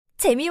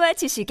재미와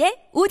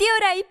지식의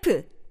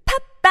오디오라이프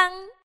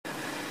팝빵.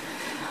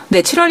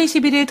 네, 7월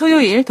 21일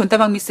토요일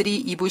돈다방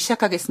미쓰리 2부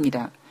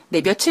시작하겠습니다.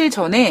 네, 며칠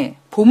전에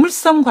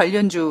보물섬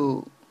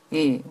관련주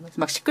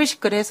막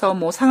시끌시끌해서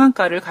뭐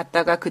상한가를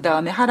갔다가 그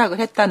다음에 하락을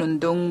했다는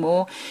등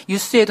뭐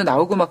뉴스에도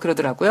나오고 막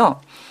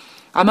그러더라고요.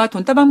 아마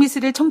돈다방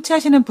미쓰리를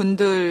청취하시는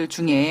분들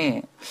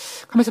중에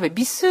가면서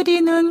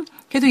미쓰리는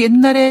그래도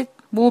옛날에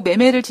뭐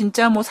매매를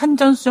진짜 뭐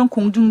산전수전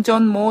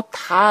공중전 뭐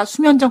다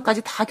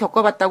수면전까지 다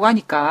겪어봤다고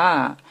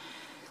하니까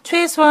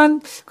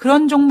최소한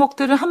그런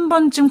종목들을 한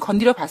번쯤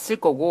건드려 봤을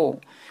거고,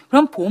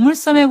 그런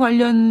보물섬에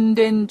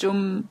관련된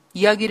좀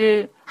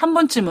이야기를 한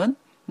번쯤은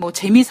뭐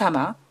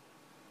재미삼아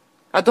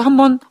라도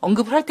한번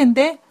언급을 할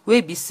텐데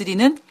왜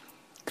미쓰리는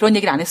그런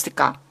얘기를 안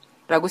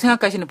했을까라고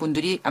생각하시는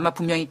분들이 아마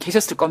분명히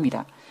계셨을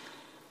겁니다.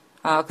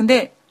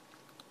 근데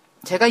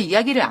제가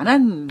이야기를 안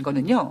한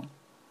거는요,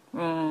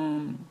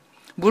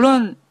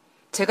 물론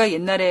제가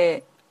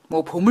옛날에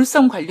뭐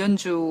보물섬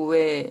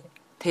관련주에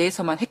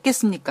대해서만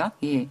했겠습니까?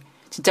 예.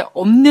 진짜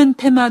없는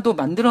테마도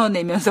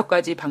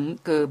만들어내면서까지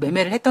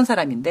매매를 했던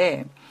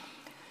사람인데,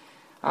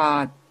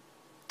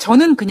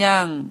 저는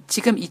그냥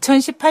지금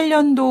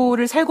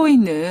 2018년도를 살고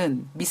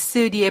있는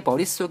미쓰리의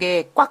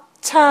머릿속에 꽉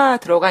차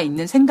들어가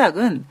있는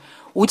생각은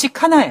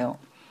오직 하나예요.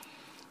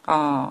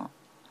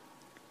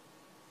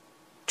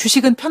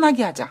 주식은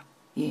편하게 하자.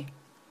 예.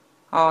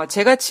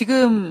 제가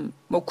지금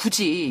뭐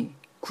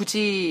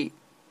굳이,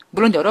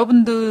 물론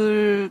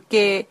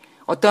여러분들께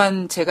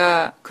어떠한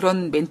제가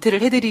그런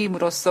멘트를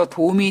해드림으로써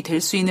도움이 될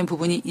수 있는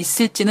부분이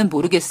있을지는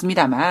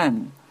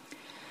모르겠습니다만,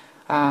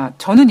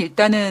 저는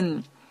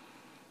일단은,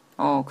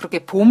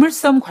 그렇게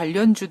보물섬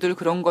관련주들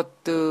그런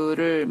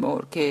것들을 뭐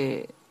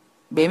이렇게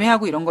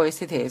매매하고 이런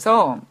것에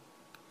대해서,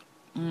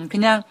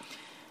 그냥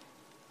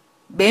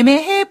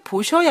매매해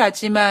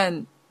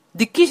보셔야지만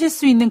느끼실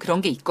수 있는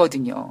그런 게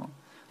있거든요.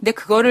 근데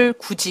그거를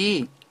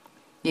굳이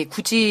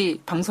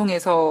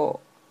방송에서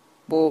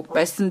뭐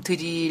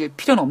말씀드릴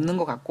필요는 없는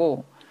것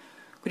같고,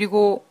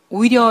 그리고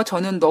오히려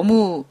저는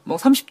너무 뭐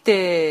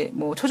 30대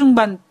뭐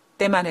초중반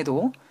때만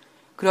해도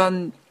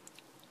그런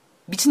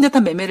미친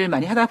듯한 매매를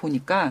많이 하다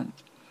보니까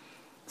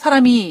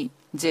사람이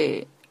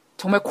이제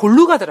정말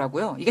골로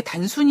가더라고요. 이게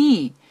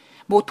단순히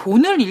뭐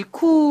돈을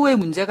잃고의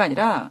문제가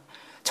아니라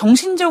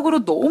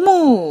정신적으로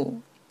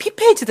너무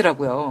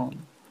피폐해지더라고요.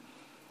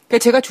 그러니까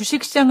제가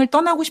주식시장을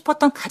떠나고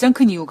싶었던 가장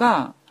큰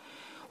이유가,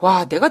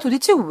 와, 내가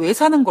도대체 왜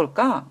사는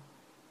걸까?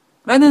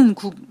 라는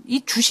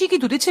이 주식이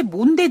도대체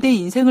뭔데 내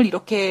인생을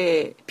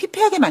이렇게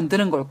피폐하게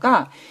만드는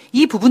걸까?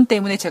 이 부분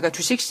때문에 제가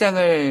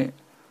주식시장을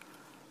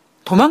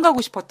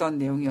도망가고 싶었던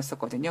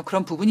내용이었었거든요.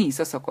 그런 부분이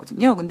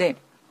있었었거든요. 근데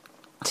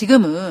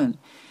지금은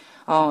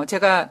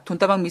제가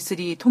돈다방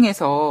미쓰리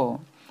통해서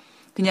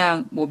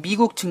그냥 뭐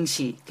미국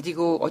증시,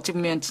 그리고 어찌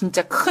보면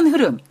진짜 큰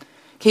흐름,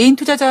 개인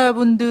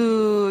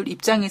투자자분들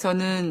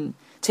입장에서는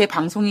제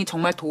방송이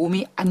정말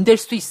도움이 안 될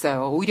수도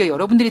있어요. 오히려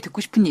여러분들이 듣고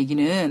싶은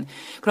얘기는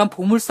그런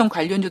보물섬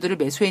관련주들을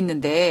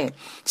매수했는데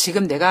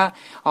지금 내가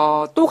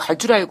또 갈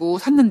줄 알고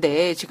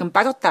샀는데 지금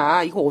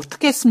빠졌다. 이거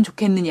어떻게 했으면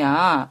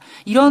좋겠느냐.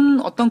 이런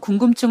어떤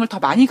궁금증을 더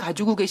많이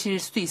가지고 계실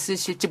수도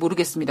있으실지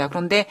모르겠습니다.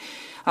 그런데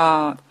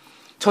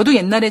저도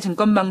옛날에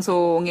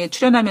증권방송에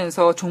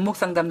출연하면서 종목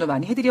상담도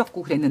많이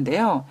해드렸고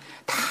그랬는데요.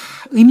 다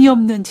의미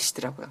없는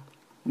짓이더라고요.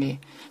 네.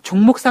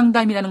 종목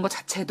상담이라는 것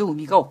자체도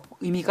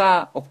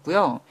의미가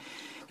없고요.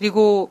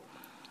 그리고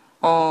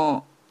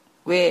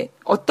왜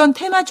어떤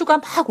테마주가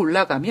막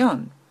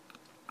올라가면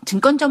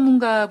증권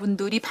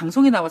전문가분들이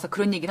방송에 나와서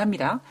그런 얘기를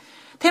합니다.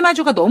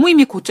 테마주가 너무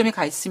이미 고점에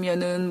가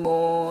있으면은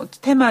뭐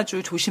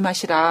테마주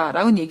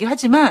조심하시라라는 얘기를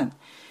하지만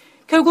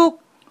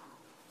결국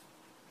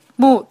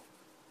뭐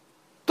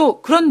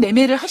또 그런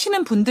매매를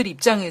하시는 분들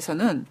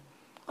입장에서는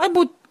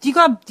뭐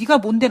네가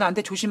뭔데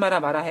나한테 조심하라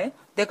말아 해?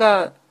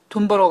 내가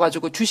돈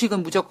벌어가지고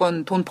주식은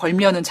무조건 돈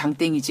벌면은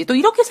장땡이지. 또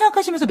이렇게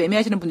생각하시면서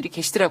매매하시는 분들이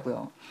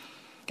계시더라고요.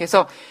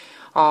 그래서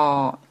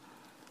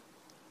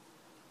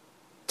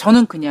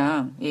저는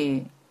그냥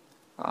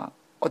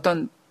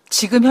어떤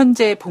지금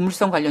현재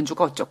보물섬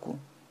관련주가 어쩌고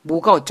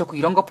뭐가 어쩌고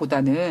이런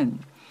것보다는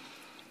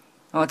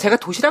제가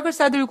도시락을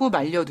싸들고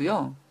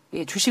말려도요.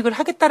 주식을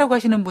하겠다라고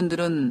하시는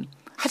분들은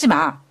하지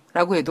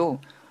마라고 해도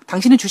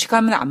당신은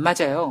주식하면 안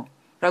맞아요.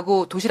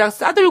 라고 도시락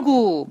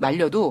싸들고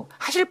말려도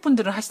하실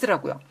분들은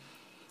하시더라고요.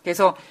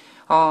 그래서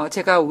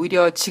제가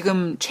오히려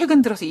지금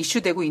최근 들어서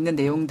이슈되고 있는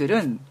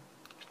내용들은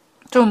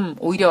좀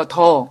오히려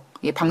더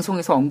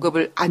방송에서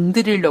언급을 안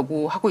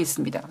드리려고 하고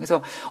있습니다.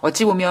 그래서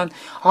어찌 보면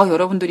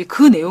여러분들이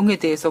그 내용에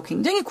대해서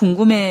굉장히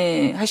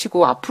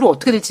궁금해하시고 앞으로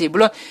어떻게 될지,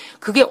 물론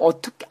그게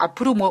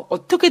앞으로 뭐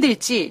어떻게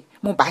될지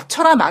뭐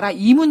맞춰라 마라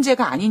이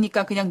문제가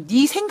아니니까 그냥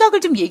네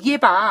생각을 좀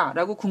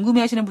얘기해봐라고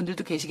궁금해하시는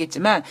분들도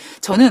계시겠지만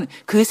저는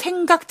그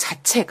생각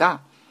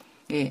자체가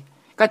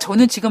그러니까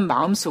저는 지금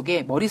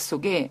마음속에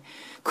머릿속에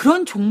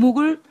그런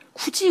종목을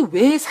굳이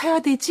왜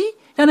사야 되지?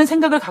 라는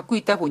생각을 갖고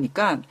있다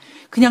보니까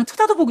그냥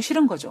쳐다도 보기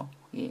싫은 거죠.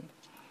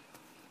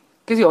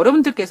 그래서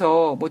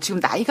여러분들께서 뭐 지금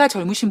나이가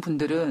젊으신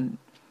분들은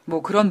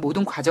뭐 그런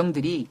모든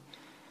과정들이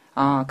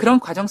그런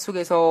과정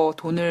속에서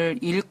돈을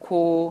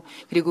잃고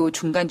그리고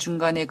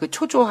중간중간에 그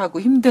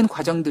초조하고 힘든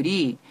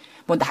과정들이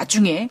뭐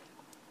나중에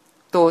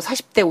또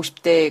 40대,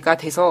 50대가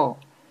돼서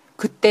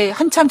그때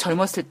한참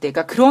젊었을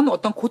때가 그런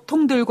어떤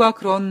고통들과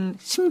그런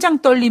심장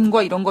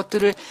떨림과 이런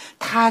것들을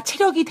다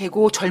체력이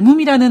되고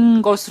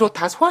젊음이라는 것으로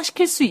다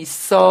소화시킬 수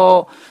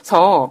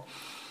있어서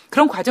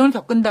그런 과정을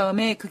겪은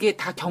다음에 그게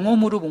다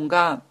경험으로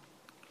뭔가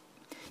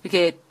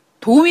이렇게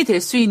도움이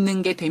될 수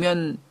있는 게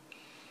되면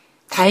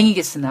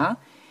다행이겠으나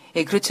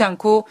예, 그렇지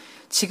않고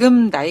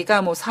지금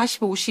나이가 뭐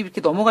 40, 50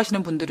 이렇게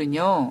넘어가시는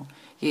분들은요.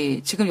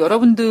 예, 지금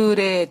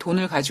여러분들의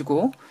돈을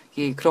가지고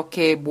예,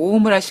 그렇게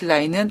모험을 하실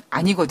나이는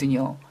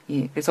아니거든요.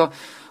 예, 그래서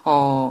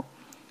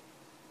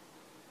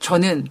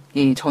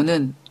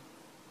저는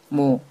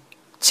뭐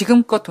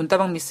지금껏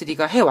돈다방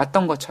미쓰리가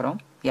해왔던 것처럼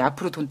예,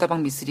 앞으로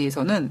돈다방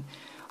미쓰리에서는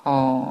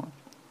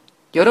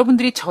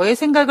여러분들이 저의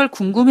생각을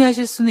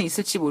궁금해하실 수는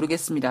있을지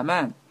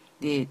모르겠습니다만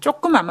예,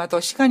 조금 아마 더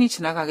시간이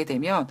지나가게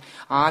되면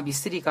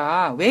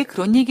미쓰리가 왜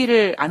그런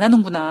얘기를 안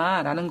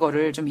하는구나라는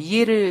거를 좀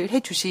이해를 해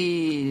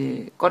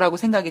주실 거라고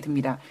생각이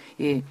듭니다.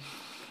 예.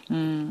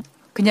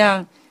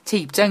 그냥 제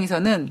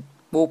입장에서는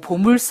뭐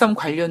보물섬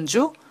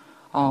관련주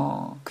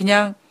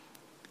그냥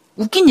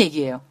웃긴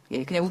얘기예요.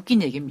 예, 그냥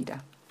웃긴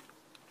얘기입니다.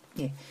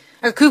 예.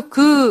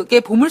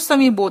 그게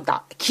보물섬이 뭐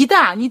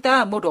기다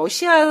아니다, 뭐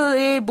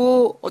러시아의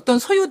뭐 어떤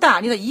소유다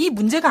아니다 이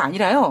문제가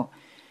아니라요.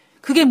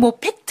 그게 뭐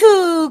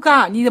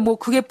팩트가 아니다, 뭐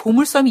그게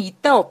보물섬이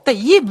있다 없다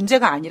이게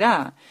문제가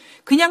아니라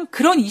그냥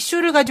그런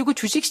이슈를 가지고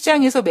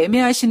주식시장에서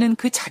매매하시는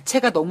그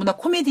자체가 너무나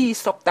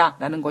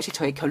코미디스럽다라는 것이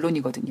저의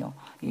결론이거든요.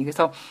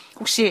 그래서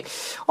혹시 왜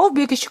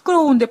이렇게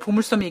시끄러운데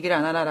보물섬 얘기를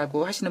안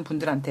하나라고 하시는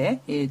분들한테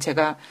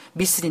제가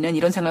미쓰리는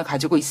이런 생각을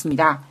가지고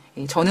있습니다.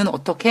 저는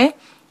어떻게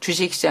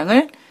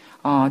주식시장을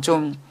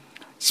좀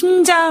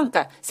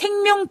그러니까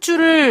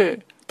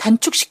생명줄을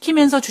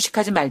단축시키면서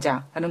주식하지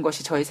말자라는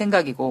것이 저의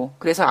생각이고,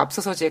 그래서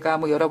앞서서 제가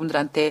뭐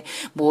여러분들한테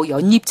뭐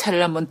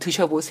연잎차를 한번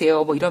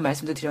드셔보세요, 뭐 이런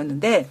말씀도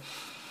드렸는데,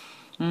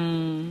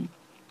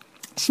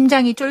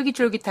 심장이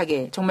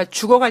쫄깃쫄깃하게 정말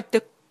죽어갈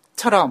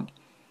듯처럼,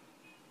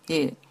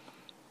 예,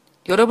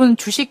 여러분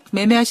주식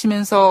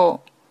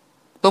매매하시면서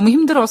너무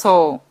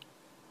힘들어서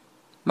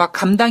막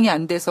감당이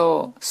안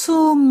돼서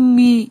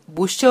숨이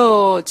못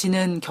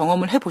쉬어지는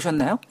경험을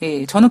해보셨나요?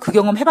 예, 저는 그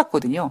경험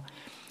해봤거든요.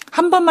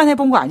 한 번만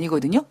해본 거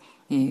아니거든요.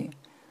 예,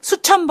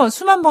 수천 번,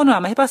 수만 번은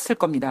아마 해봤을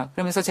겁니다.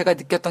 그러면서 제가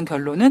느꼈던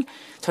결론은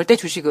절대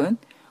주식은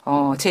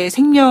제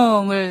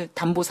생명을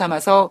담보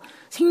삼아서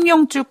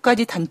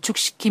생명줄까지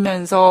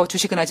단축시키면서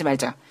주식은 하지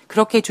말자.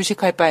 그렇게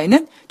주식할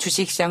바에는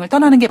주식시장을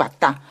떠나는 게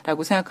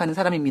맞다라고 생각하는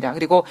사람입니다.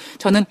 그리고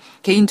저는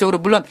개인적으로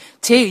물론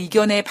제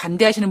의견에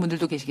반대하시는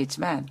분들도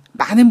계시겠지만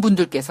많은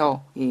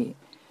분들께서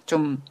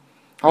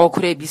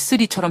그래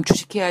미쓰리처럼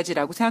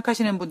주식해야지라고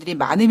생각하시는 분들이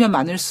많으면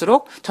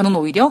많을수록 저는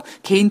오히려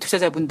개인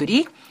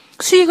투자자분들이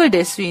수익을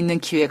낼 수 있는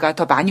기회가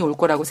더 많이 올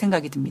거라고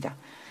생각이 듭니다.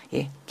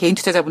 예, 개인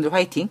투자자분들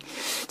화이팅.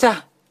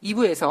 자,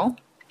 1부에서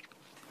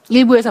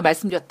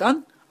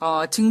말씀드렸던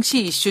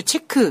증시 이슈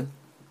체크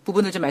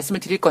부분을 좀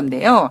말씀을 드릴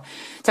건데요.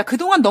 자,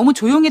 그동안 너무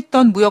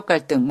조용했던 무역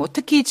갈등, 뭐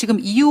특히 지금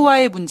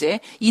EU와의 문제,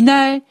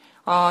 이날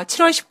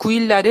 7월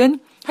 19일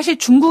날은 사실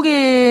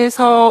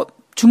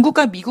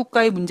중국과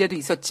미국과의 문제도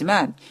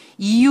있었지만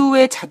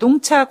EU의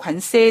자동차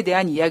관세에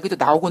대한 이야기도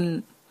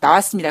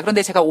나왔습니다.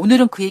 그런데 제가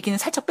오늘은 그 얘기는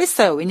살짝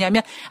뺐어요.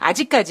 왜냐하면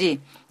아직까지는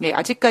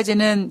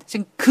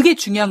지금 그게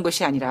중요한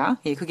것이 아니라,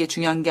 그게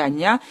중요한 게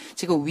아니냐.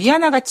 지금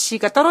위안화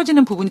가치가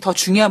떨어지는 부분이 더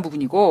중요한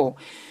부분이고,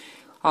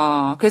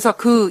 그래서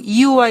그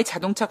EU와의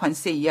자동차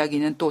관세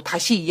이야기는 또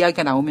다시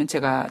이야기가 나오면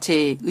제가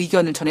제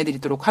의견을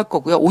전해드리도록 할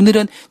거고요.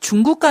 오늘은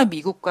중국과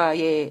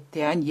미국과에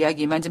대한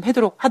이야기만 좀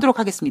하도록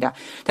하겠습니다.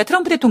 자,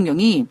 트럼프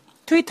대통령이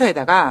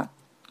트위터에다가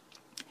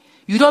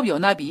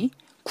유럽연합이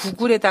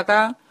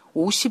구글에다가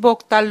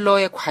 50억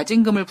달러의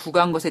과징금을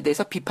부과한 것에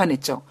대해서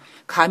비판했죠.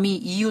 감히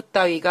EU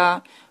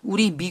따위가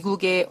우리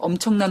미국의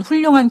엄청난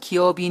훌륭한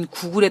기업인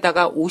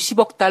구글에다가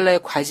 50억 달러의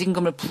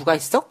과징금을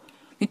부과했어?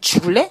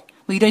 죽을래?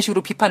 뭐 이런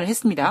식으로 비판을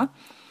했습니다.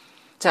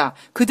 자,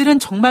 그들은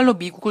정말로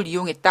미국을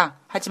이용했다.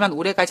 하지만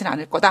오래가진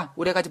않을 거다.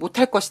 오래가지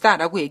못할 것이다.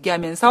 라고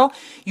얘기하면서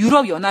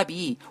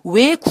유럽연합이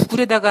왜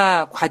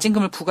구글에다가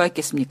과징금을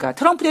부과했겠습니까?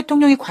 트럼프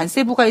대통령이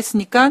관세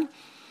부과했으니까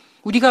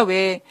우리가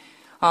왜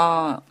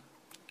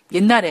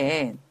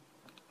옛날에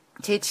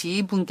제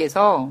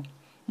지인분께서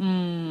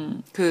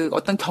그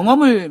어떤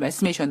경험을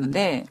말씀해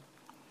주셨는데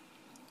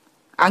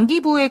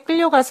안기부에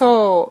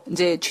끌려가서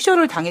이제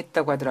취조를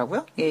당했다고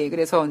하더라고요. 예,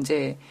 그래서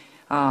이제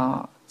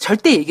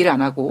절대 얘기를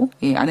안 하고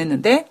안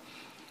했는데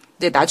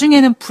이제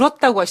나중에는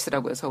불었다고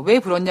하시더라고요. 그래서 왜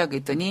불었냐고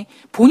했더니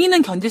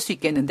본인은 견딜 수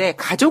있겠는데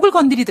가족을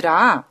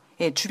건드리더라.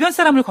 예, 주변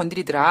사람을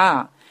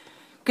건드리더라.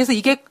 그래서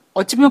이게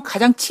어찌 보면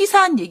가장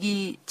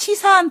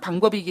치사한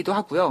방법이기도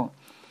하고요.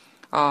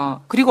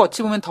 그리고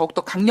어찌 보면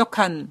더욱더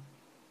강력한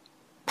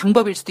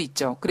방법일 수도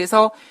있죠.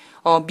 그래서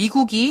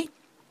미국이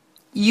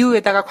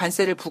EU에다가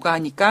관세를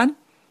부과하니까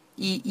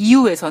이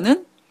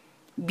EU에서는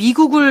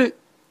미국을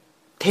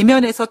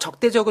대면에서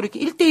적대적으로 이렇게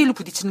 1대1로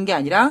부딪히는 게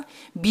아니라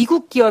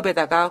미국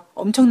기업에다가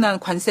엄청난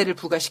관세를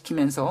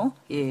부과시키면서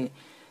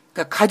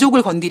그러니까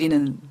가족을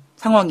건드리는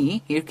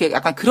상황이 이렇게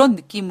약간 그런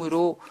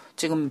느낌으로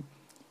지금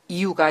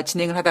EU가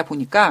진행을 하다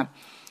보니까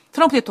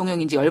트럼프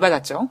대통령이 이제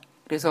열받았죠.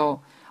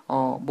 그래서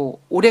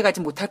뭐 오래 가지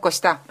못할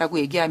것이다라고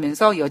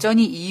얘기하면서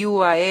여전히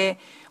EU와의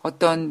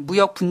어떤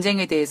무역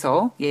분쟁에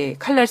대해서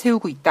칼날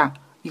세우고 있다.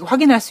 이거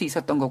확인할 수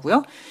있었던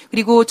거고요.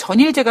 그리고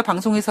전일 제가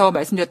방송에서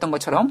말씀드렸던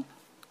것처럼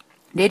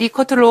레리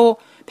커틀로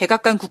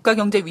백악관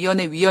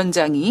국가경제위원회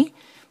위원장이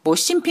뭐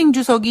시진핑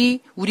주석이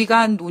우리가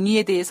한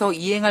논의에 대해서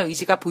이행할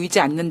의지가 보이지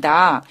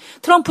않는다.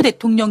 트럼프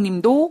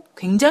대통령님도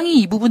굉장히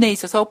이 부분에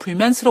있어서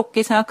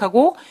불만스럽게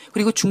생각하고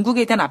그리고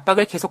중국에 대한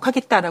압박을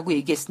계속하겠다라고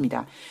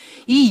얘기했습니다.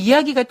 이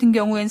이야기 같은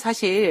경우엔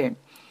사실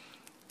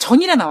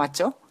전일에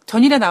나왔죠.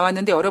 전일에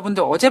나왔는데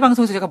여러분들 어제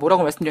방송에서 제가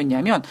뭐라고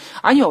말씀드렸냐면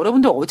아니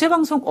여러분들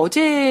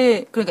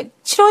그러니까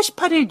 7월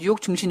 18일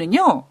뉴욕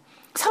증시는요.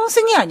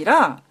 상승이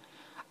아니라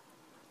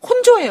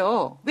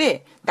혼조예요.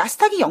 왜?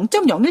 나스닥이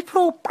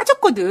 0.01%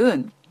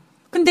 빠졌거든.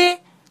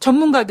 근데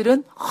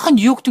전문가들은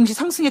뉴욕 증시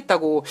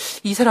상승했다고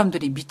이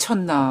사람들이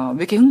미쳤나 왜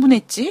이렇게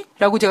흥분했지?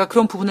 라고 제가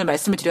그런 부분을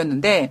말씀을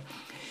드렸는데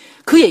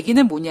그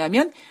얘기는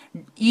뭐냐면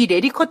이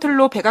레리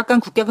커틀로 백악관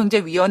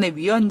국가경제위원회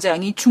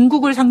위원장이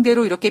중국을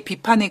상대로 이렇게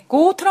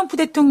비판했고 트럼프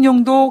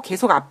대통령도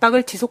계속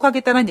압박을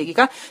지속하겠다는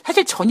얘기가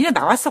사실 전일에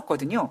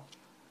나왔었거든요.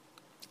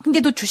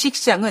 근데도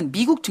주식시장은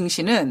미국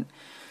증시는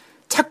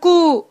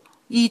자꾸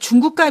이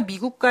중국과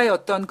미국과의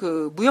어떤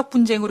그 무역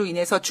분쟁으로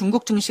인해서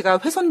중국 증시가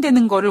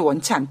훼손되는 거를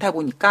원치 않다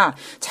보니까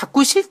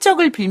자꾸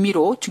실적을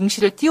빌미로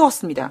증시를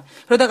띄웠습니다.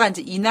 그러다가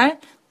이제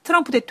이날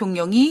트럼프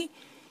대통령이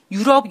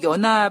유럽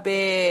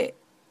연합에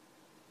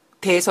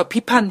대해서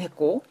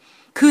비판했고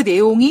그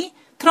내용이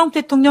트럼프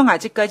대통령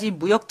아직까지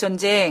무역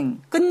전쟁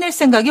끝낼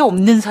생각이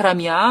없는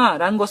사람이야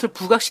라는 것을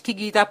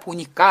부각시키다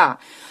보니까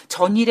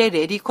전일에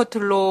레리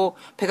커틀로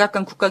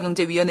백악관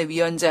국가경제위원회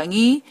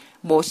위원장이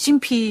뭐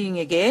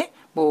시진핑에게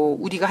뭐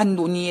우리가 한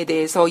논의에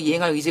대해서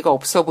이행할 의지가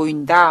없어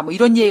보인다. 뭐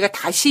이런 얘기가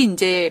다시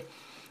이제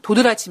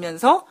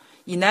도드라지면서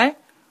이날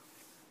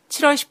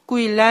 7월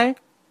 19일 날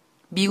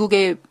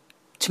미국의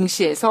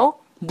증시에서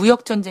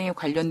무역 전쟁에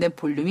관련된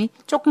볼륨이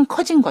조금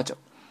커진 거죠.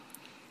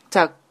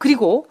 자,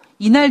 그리고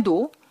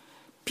이날도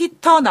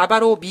피터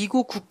나바로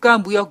미국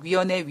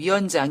국가무역위원회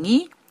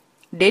위원장이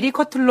레리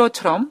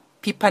커틀러처럼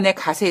비판에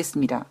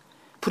가세했습니다.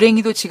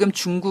 불행히도 지금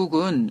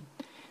중국은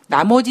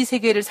나머지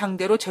세계를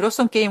상대로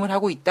제로섬 게임을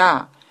하고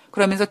있다.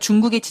 그러면서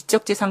중국의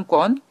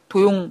지적재산권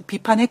도용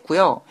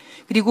비판했고요.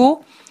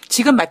 그리고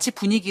지금 마치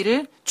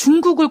분위기를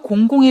중국을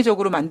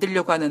공공의적으로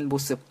만들려고 하는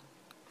모습.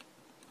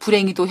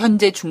 불행히도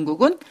현재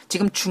중국은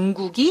지금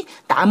중국이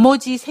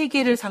나머지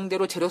세계를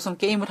상대로 제로섬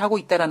게임을 하고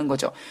있다는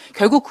거죠.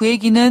 결국 그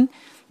얘기는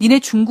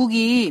니네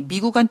중국이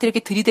미국한테 이렇게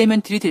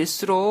들이대면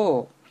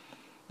들이댈수록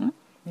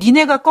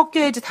니네가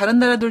꺾여야지 다른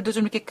나라들도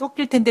좀 이렇게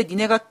꺾일 텐데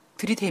니네가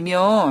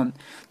들이대면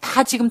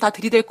지금 다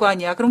들이댈 거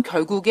아니야. 그럼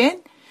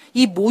결국엔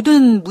이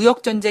모든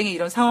무역 전쟁의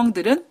이런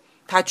상황들은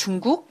다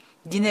중국,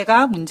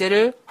 니네가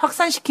문제를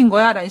확산시킨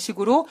거야 라는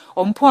식으로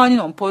엄포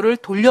아닌 엄포를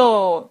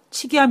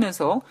돌려치기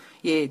하면서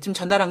좀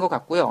전달한 것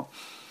같고요.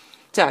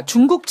 자,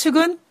 중국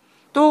측은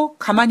또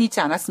가만히 있지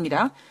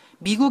않았습니다.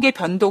 미국의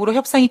변동으로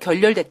협상이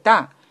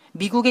결렬됐다.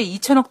 미국의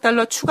 2천억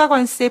달러 추가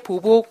관세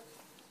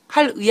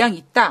보복할 의향이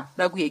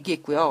있다라고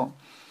얘기했고요.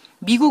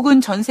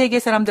 미국은 전 세계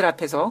사람들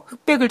앞에서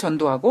흑백을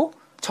전도하고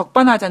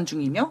적반하장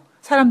중이며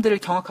사람들을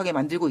경악하게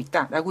만들고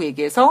있다라고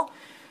얘기해서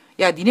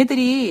야,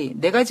 니네들이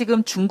내가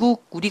지금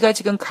우리가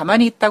지금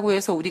가만히 있다고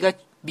해서 우리가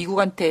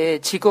미국한테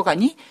질 거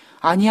가니?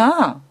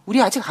 아니야.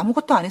 우리 아직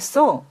아무것도 안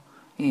했어.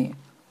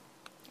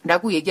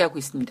 라고 얘기하고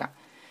있습니다.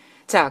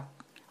 자,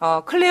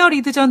 클레어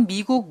리드 전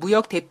미국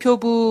무역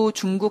대표부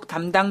중국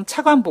담당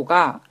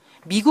차관보가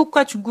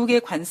미국과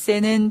중국의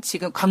관세는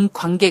지금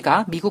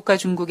미국과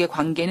중국의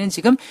관계는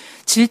지금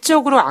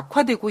질적으로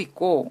악화되고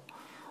있고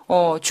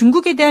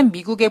중국에 대한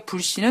미국의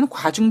불신은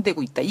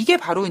과중되고 있다. 이게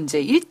바로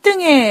이제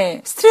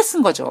 1등의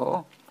스트레스인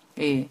거죠.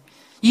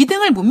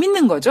 2등을 못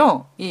믿는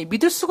거죠.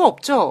 믿을 수가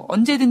없죠.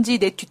 언제든지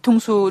내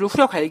뒤통수를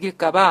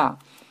후려갈길까봐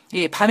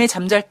밤에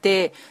잠잘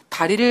때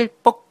다리를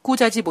뻗고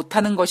자지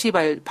못하는 것이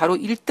바로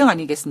 1등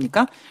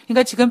아니겠습니까?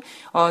 그러니까 지금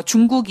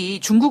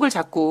중국을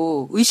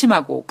자꾸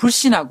의심하고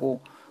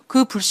불신하고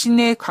그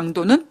불신의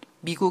강도는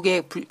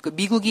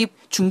미국이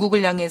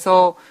중국을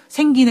향해서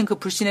생기는 그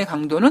불신의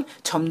강도는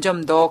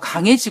점점 더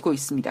강해지고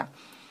있습니다.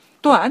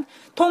 또한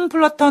톰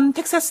플러턴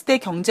텍사스대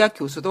경제학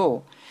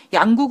교수도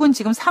양국은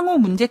지금 상호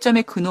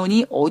문제점의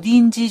근원이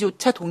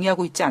어디인지조차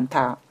동의하고 있지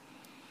않다.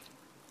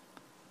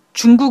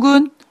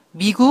 중국은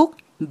미국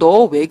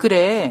너 왜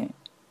그래?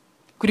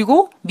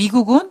 그리고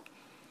미국은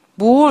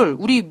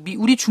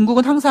우리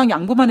중국은 항상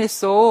양보만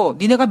했어.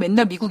 니네가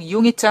맨날 미국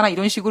이용했잖아.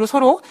 이런 식으로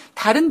서로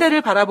다른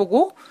데를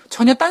바라보고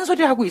전혀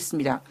딴소리를 하고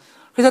있습니다.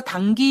 그래서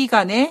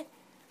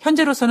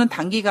현재로서는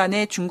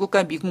단기간에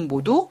중국과 미국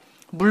모두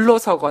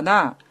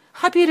물러서거나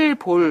합의를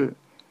볼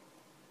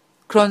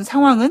그런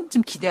상황은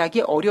좀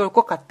기대하기 어려울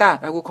것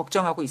같다라고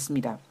걱정하고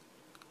있습니다.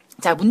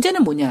 자,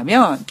 문제는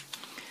뭐냐면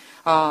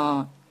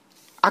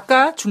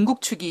아까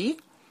중국 측이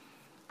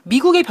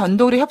미국의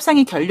변동으로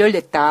협상이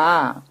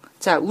결렬됐다.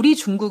 자, 우리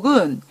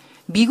중국은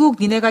미국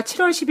니네가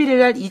 7월 11일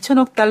날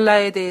 2천억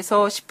달러에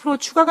대해서 10%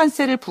 추가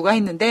관세를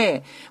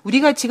부과했는데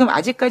우리가 지금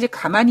아직까지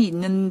가만히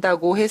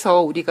있는다고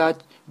해서 우리가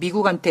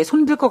미국한테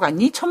손들 것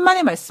같니?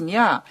 천만의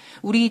말씀이야.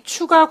 우리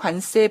추가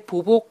관세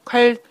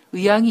보복할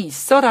의향이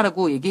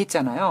있어라고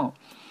얘기했잖아요.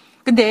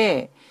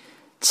 근데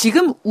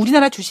지금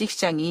우리나라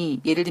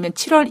주식시장이 예를 들면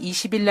 7월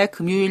 20일 날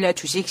금요일 날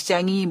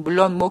주식시장이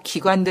물론 뭐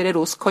기관들의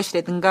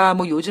로스컷이라든가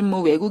뭐 요즘 뭐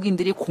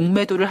외국인들이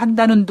공매도를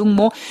한다는 등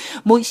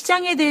뭐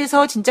시장에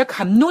대해서 진짜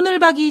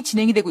갑론을박이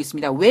진행이 되고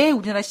있습니다. 왜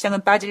우리나라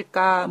시장은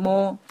빠질까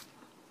뭐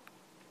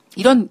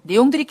이런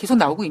내용들이 계속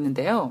나오고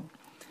있는데요.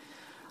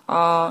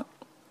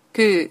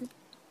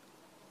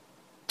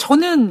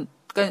 저는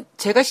그러니까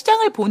제가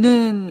시장을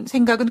보는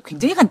생각은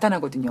굉장히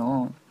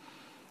간단하거든요.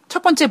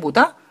 첫 번째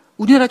뭐다?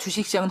 우리나라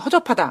주식시장은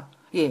허접하다.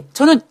 예,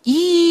 저는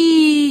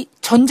이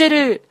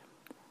전제를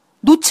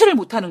놓지를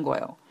못하는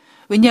거예요.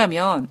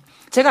 왜냐하면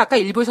제가 아까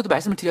일부에서도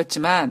말씀을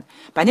드렸지만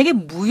만약에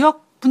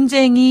무역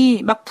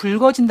분쟁이 막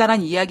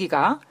불거진다는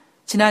이야기가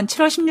지난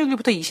 7월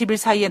 16일부터 20일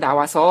사이에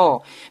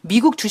나와서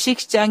미국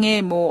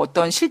주식시장의 뭐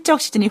어떤 실적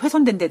시즌이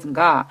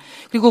훼손된다든가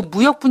그리고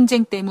무역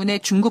분쟁 때문에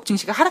중국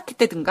증시가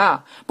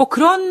하락했다든가 뭐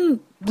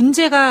그런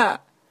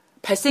문제가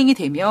발생이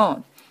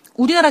되면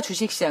우리나라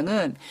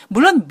주식시장은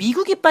물론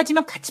미국이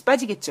빠지면 같이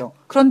빠지겠죠.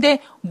 그런데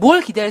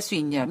뭘 기대할 수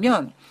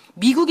있냐면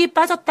미국이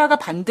빠졌다가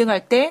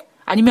반등할 때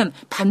아니면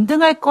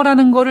반등할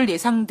거라는 거를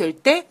예상될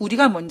때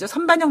우리가 먼저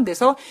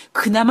선반영돼서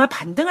그나마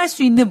반등할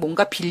수 있는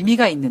뭔가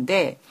빌미가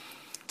있는데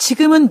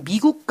지금은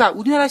미국과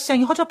우리나라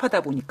시장이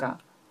허접하다 보니까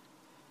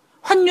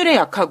환율에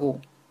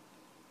약하고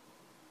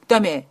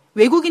그다음에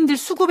외국인들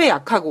수급에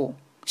약하고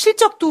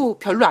실적도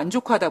별로 안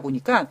좋고 하다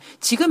보니까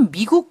지금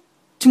미국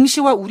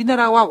증시와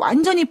우리나라와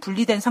완전히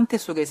분리된 상태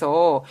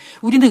속에서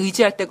우리는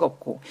의지할 데가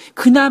없고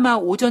그나마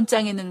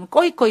오전장에는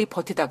꺼이꺼이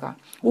버티다가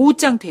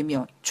오후장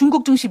되면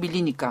중국 증시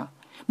밀리니까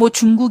뭐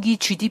중국이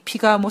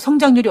GDP가 뭐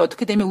성장률이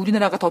어떻게 되면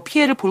우리나라가 더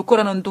피해를 볼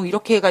거라는 동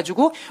이렇게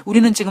해가지고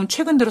우리는 지금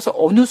최근 들어서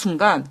어느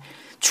순간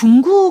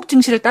중국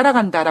증시를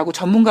따라간다라고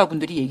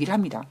전문가분들이 얘기를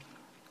합니다.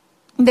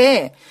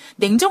 근데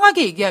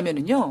냉정하게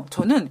얘기하면은요,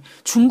 저는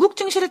중국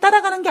증시를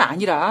따라가는 게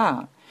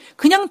아니라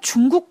그냥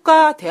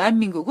중국과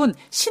대한민국은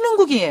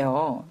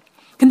신흥국이에요.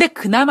 근데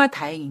그나마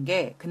다행인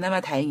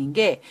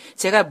게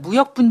제가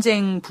무역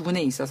분쟁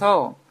부분에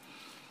있어서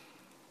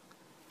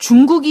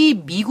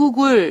중국이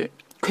미국을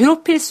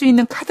괴롭힐 수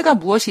있는 카드가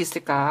무엇이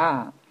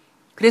있을까?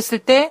 그랬을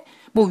때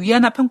뭐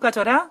위안화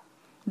평가절하,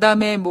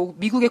 그다음에 뭐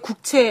미국의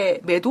국채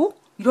매도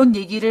이런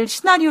얘기를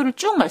시나리오를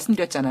쭉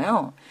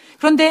말씀드렸잖아요.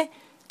 그런데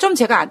좀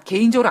제가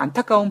개인적으로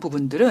안타까운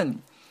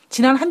부분들은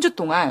지난 한 주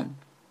동안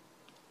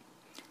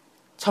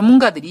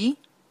전문가들이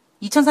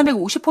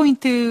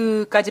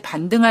 2350포인트까지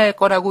반등할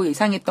거라고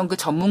예상했던 그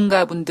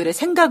전문가분들의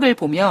생각을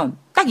보면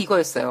딱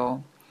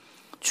이거였어요.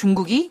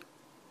 중국이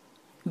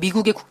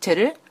미국의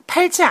국채를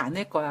팔지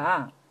않을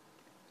거야.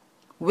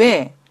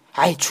 왜?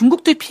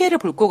 중국도 피해를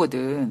볼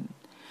거거든.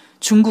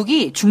 중국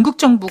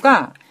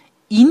정부가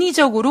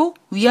인위적으로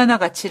위안화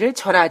가치를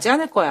절하지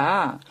않을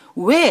거야.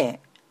 왜?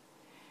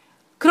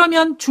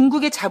 그러면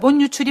중국의 자본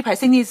유출이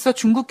발생해 있어서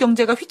중국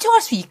경제가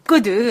휘청할 수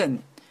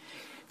있거든.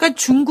 그러니까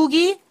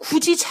중국이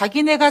굳이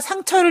자기네가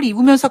상처를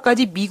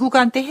입으면서까지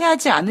미국한테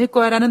해야지 않을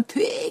거야라는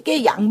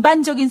되게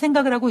양반적인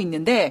생각을 하고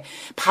있는데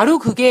바로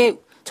그게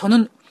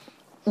저는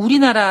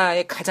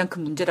우리나라의 가장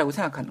큰 문제라고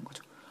생각하는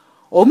거죠.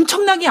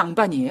 엄청나게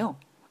양반이에요.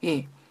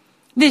 예.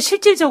 근데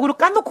실질적으로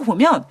까놓고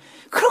보면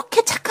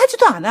그렇게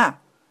착하지도 않아.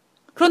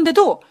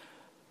 그런데도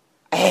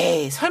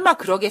설마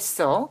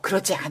그러겠어?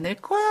 그러지 않을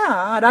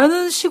거야.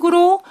 라는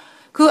식으로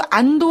그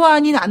안도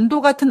아닌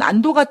안도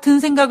같은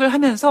생각을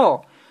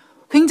하면서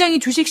굉장히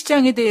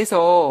주식시장에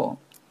대해서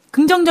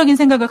긍정적인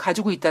생각을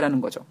가지고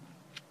있다라는 거죠.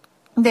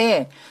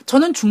 근데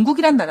저는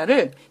중국이란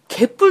나라를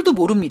개뿔도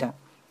모릅니다.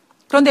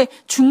 그런데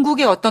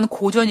중국의 어떤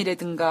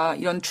고전이라든가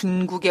이런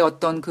중국의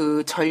어떤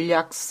그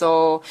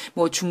전략서,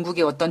 뭐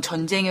중국의 어떤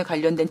전쟁에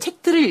관련된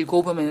책들을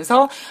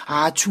읽어보면서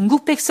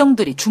중국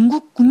백성들이,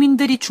 중국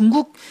국민들이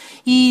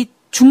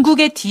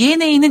중국의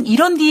DNA는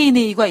이런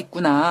DNA가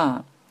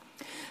있구나.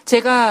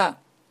 제가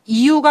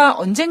EU가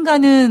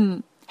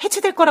언젠가는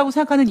해체될 거라고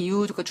생각하는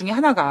이유 중에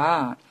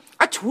하나가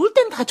좋을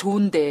땐 다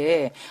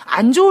좋은데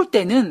안 좋을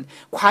때는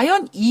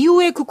과연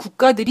EU의 그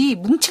국가들이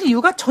뭉칠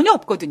이유가 전혀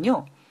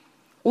없거든요.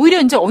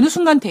 오히려 이제 어느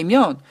순간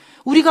되면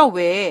우리가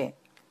왜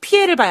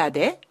피해를 봐야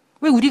돼?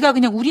 왜 우리가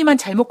그냥 우리만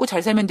잘 먹고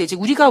잘 살면 되지?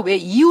 우리가 왜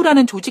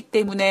EU라는 조직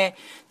때문에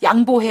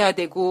양보해야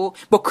되고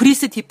뭐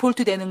그리스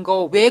디폴트 되는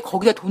거 왜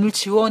거기다 돈을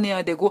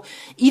지원해야 되고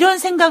이런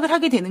생각을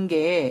하게 되는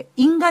게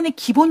인간의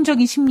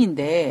기본적인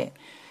심리인데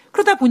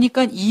그러다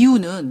보니까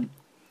EU는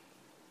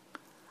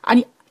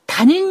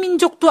단일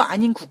민족도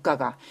아닌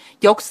국가가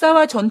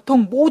역사와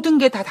전통 모든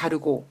게 다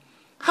다르고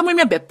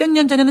하물며 몇백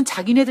년 전에는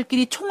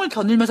자기네들끼리 총을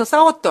겨누면서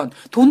싸웠던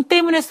돈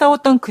때문에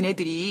싸웠던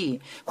그네들이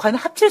과연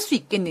합칠 수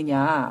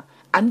있겠느냐.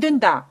 안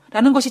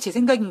된다라는 것이 제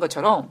생각인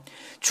것처럼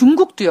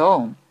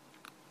중국도요.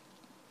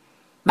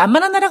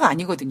 만만한 나라가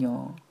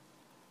아니거든요.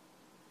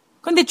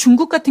 그런데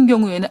중국 같은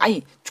경우에는,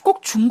 아니,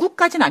 꼭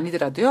중국까지는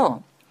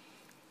아니더라도요,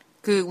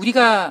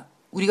 우리가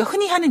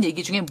흔히 하는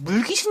얘기 중에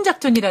물귀신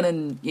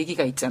작전이라는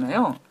얘기가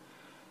있잖아요.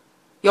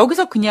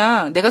 여기서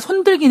그냥 내가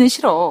손들기는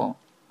싫어.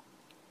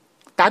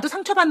 나도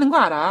상처받는 거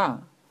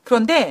알아.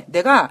 그런데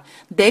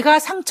내가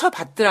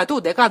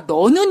상처받더라도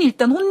너는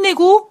일단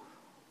혼내고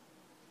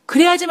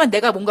그래야지만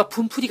내가 뭔가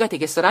분풀이가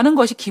되겠어라는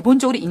것이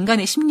기본적으로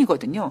인간의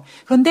심리거든요.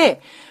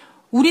 그런데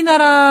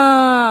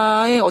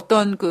우리나라의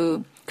어떤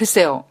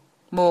글쎄요,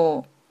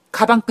 뭐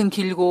가방끈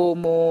길고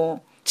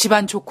뭐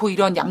집안 좋고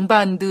이런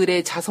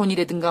양반들의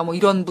자손이라든가 뭐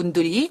이런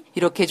분들이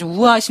이렇게 좀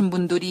우아하신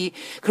분들이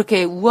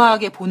그렇게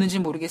우아하게 보는지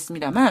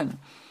모르겠습니다만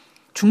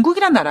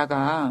중국이란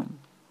나라가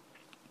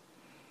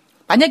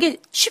만약에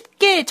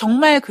쉽게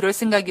정말 그럴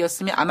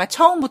생각이었으면 아마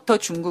처음부터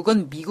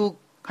중국은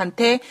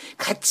미국한테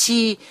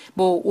같이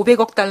뭐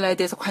 500억 달러에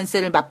대해서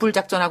관세를 맞불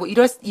작전하고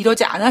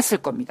이러지 않았을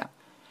겁니다.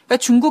 그러니까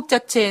중국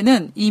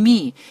자체는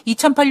이미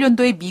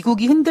 2008년도에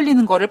미국이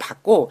흔들리는 거를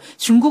봤고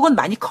중국은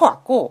많이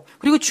커왔고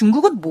그리고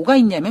중국은 뭐가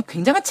있냐면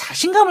굉장한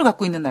자신감을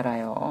갖고 있는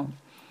나라예요.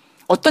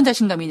 어떤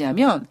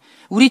자신감이냐면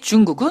우리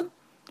중국은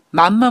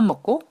맘만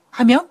먹고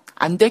하면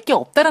안 될 게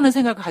없다라는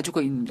생각을 가지고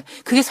있습니다.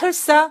 그게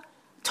설사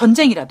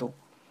전쟁이라도.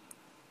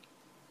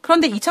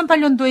 그런데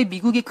 2008년도에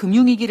미국이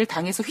금융위기를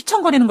당해서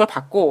휘청거리는 걸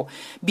봤고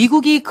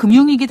미국이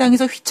금융위기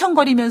당해서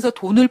휘청거리면서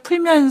돈을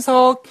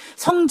풀면서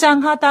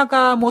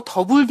성장하다가 뭐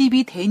더블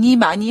딥이 되니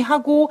많이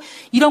하고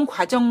이런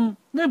과정을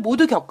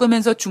모두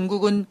겪으면서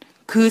중국은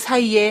그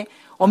사이에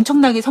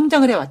엄청나게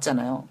성장을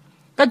해왔잖아요.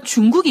 그러니까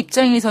중국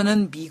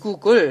입장에서는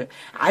미국을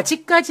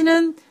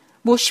아직까지는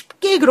뭐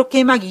쉽게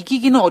그렇게 막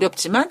이기기는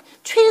어렵지만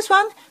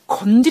최소한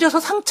건드려서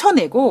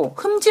상처내고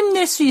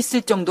흠집낼 수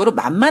있을 정도로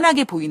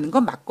만만하게 보이는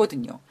건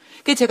맞거든요.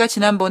 그게 제가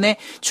지난번에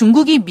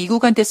중국이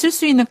미국한테 쓸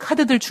수 있는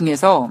카드들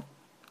중에서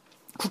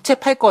국채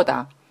팔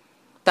거다.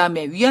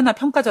 그다음에 위안화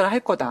평가절하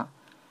할 거다.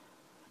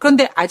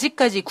 그런데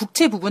아직까지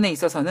국채 부분에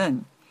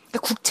있어서는 그러니까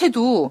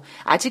국채도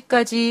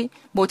아직까지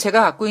뭐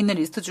제가 갖고 있는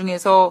리스트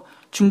중에서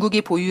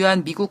중국이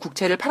보유한 미국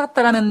국채를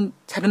팔았다라는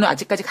자료는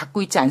아직까지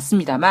갖고 있지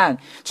않습니다만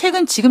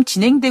최근 지금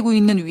진행되고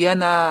있는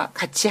위안화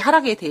가치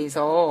하락에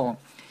대해서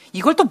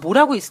이걸 또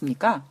뭐라고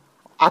있습니까?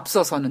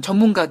 앞서서는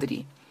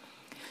전문가들이.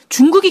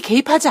 중국이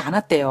개입하지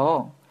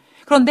않았대요.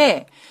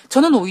 그런데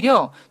저는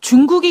오히려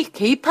중국이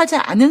개입하지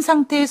않은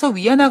상태에서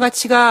위안화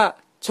가치가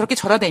저렇게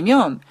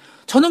절하되면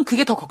저는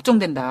그게 더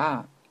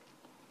걱정된다.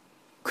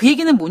 그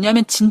얘기는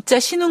뭐냐면 진짜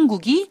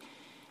신흥국이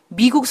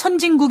미국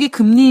선진국이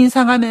금리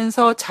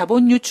인상하면서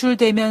자본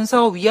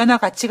유출되면서 위안화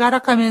가치가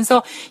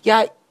하락하면서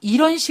야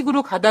이런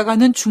식으로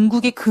가다가는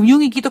중국의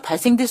금융위기도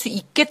발생될 수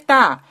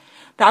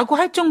있겠다라고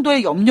할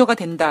정도의 염려가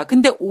된다.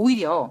 근데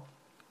오히려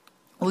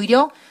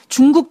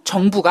중국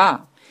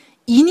정부가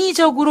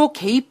인위적으로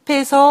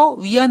개입해서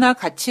위안화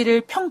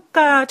가치를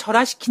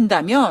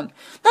평가절하시킨다면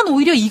난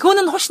오히려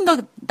이거는 훨씬 더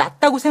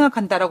낫다고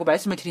생각한다라고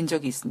말씀을 드린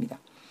적이 있습니다.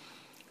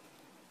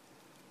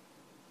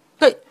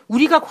 그러니까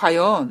우리가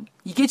과연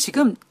이게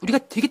지금 우리가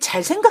되게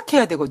잘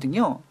생각해야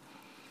되거든요.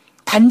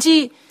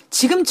 단지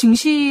지금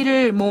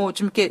증시를 뭐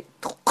좀 이렇게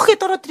크게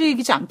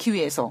떨어뜨리지 않기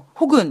위해서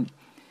혹은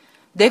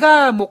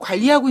내가 뭐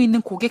관리하고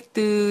있는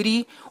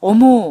고객들이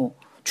어머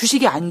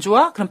주식이 안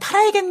좋아? 그럼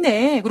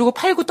팔아야겠네. 그리고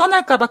팔고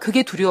떠날까봐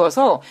그게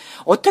두려워서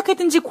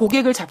어떻게든지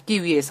고객을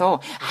잡기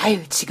위해서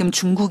아유 지금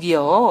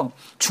중국이요.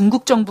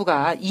 중국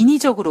정부가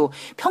인위적으로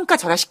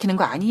평가절하시키는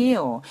거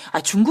아니에요.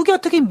 아 중국이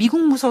어떻게 미국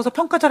무서워서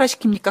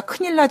평가절하시킵니까?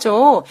 큰일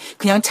나죠.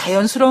 그냥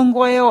자연스러운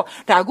거예요.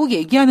 라고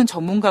얘기하는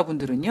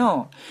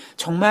전문가분들은요.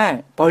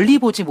 정말 멀리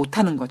보지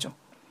못하는 거죠.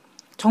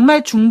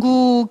 정말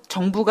중국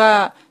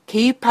정부가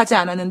개입하지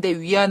않았는데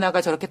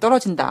위안화가 저렇게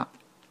떨어진다.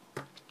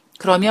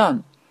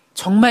 그러면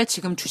정말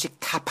지금 주식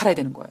다 팔아야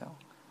되는 거예요.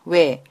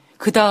 왜?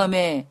 그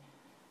다음에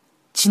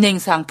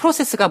진행상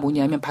프로세스가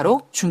뭐냐면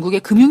바로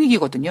중국의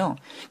금융위기거든요.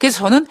 그래서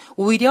저는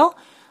오히려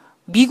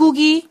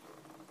미국이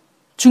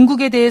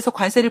중국에 대해서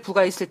관세를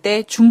부과했을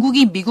때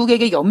중국이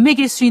미국에게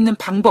연맥일 수 있는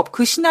방법,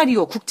 그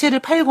시나리오, 국채를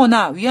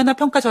팔거나 위안화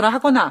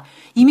평가절하하거나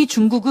이미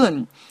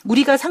중국은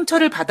우리가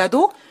상처를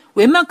받아도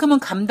웬만큼은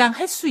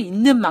감당할 수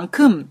있는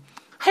만큼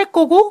할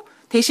거고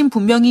대신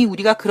분명히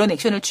우리가 그런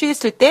액션을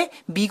취했을 때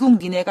미국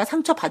니네가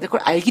상처받을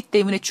걸 알기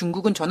때문에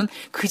중국은 저는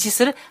그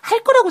짓을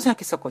할 거라고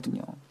생각했었거든요.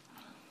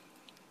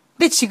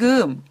 근데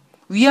지금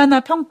위안화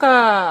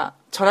평가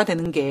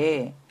절하되는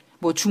게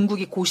뭐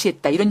중국이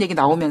고시했다 이런 얘기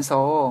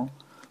나오면서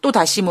또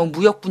다시 뭐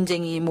무역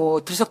분쟁이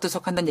뭐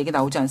들썩들썩 한다는 얘기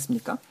나오지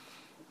않습니까?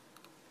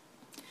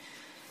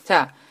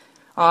 자,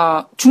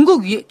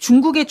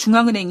 중국의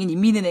중앙은행인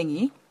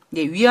인민은행이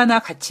위안화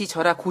가치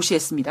절하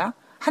고시했습니다.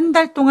 한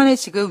달 동안에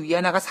지금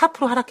위안화가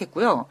 4%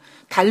 하락했고요.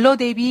 달러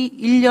대비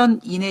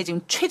 1년 이내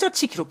지금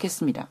최저치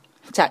기록했습니다.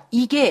 자,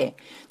 이게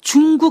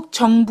중국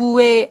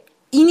정부의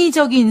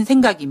인위적인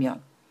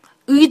생각이면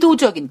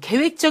의도적인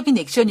계획적인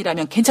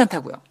액션이라면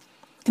괜찮다고요.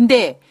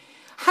 근데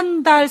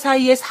한 달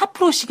사이에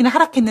 4%씩이나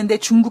하락했는데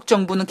중국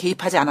정부는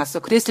개입하지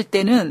않았어. 그랬을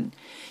때는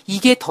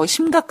이게 더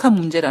심각한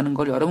문제라는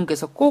걸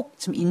여러분께서 꼭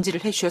좀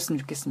인지를 해 주셨으면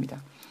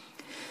좋겠습니다.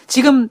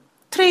 지금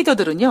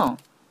트레이더들은요,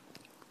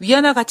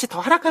 위안화 가치 더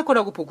하락할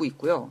거라고 보고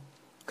있고요.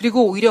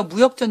 그리고 오히려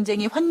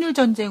무역전쟁이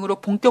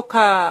환율전쟁으로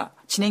본격화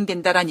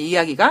진행된다라는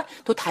이야기가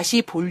또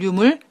다시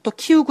볼륨을 또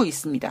키우고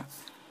있습니다.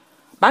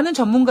 많은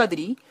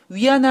전문가들이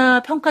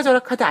위안화 평가절하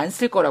카드 안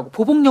쓸 거라고,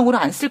 보복용으로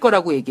안 쓸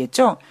거라고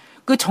얘기했죠.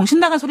 그 정신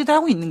나간 소리도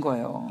하고 있는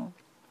거예요.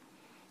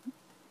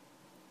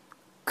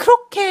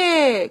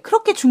 그렇게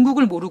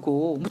중국을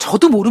모르고, 뭐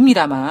저도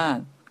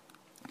모릅니다만,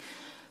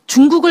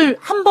 중국을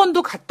한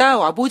번도 갔다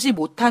와보지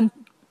못한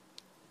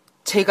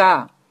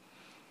제가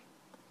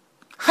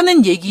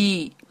하는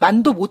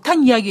얘기만도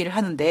못한 이야기를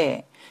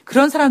하는데,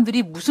 그런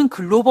사람들이 무슨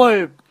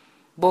글로벌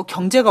뭐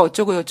경제가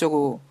어쩌고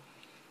저쩌고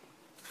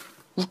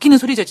웃기는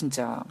소리죠,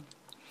 진짜.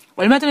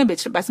 얼마 전에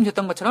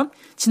말씀드렸던 것처럼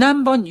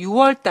지난번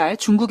 6월 달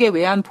중국의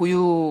외환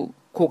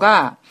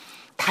보유고가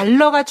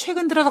달러가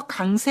최근 들어서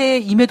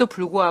강세임에도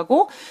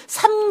불구하고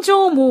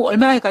 3조 뭐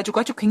얼마 해가지고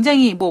아주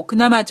굉장히 뭐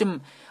그나마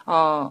좀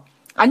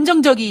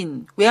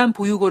안정적인 외환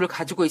보유고를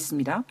가지고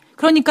있습니다.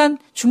 그러니까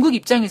중국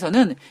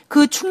입장에서는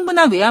그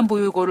충분한 외환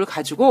보유고를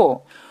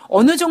가지고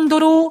어느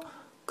정도로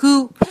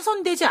그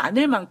훼손되지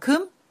않을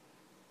만큼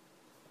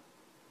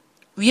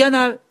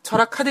위안화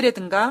절하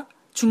카드라든가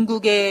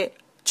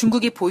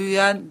중국이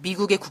보유한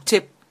미국의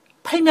국채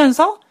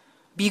팔면서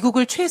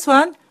미국을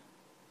최소한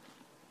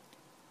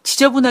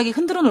지저분하게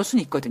흔들어 놓을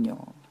수는 있거든요.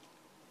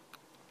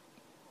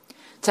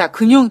 자,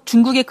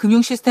 중국의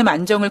금융 시스템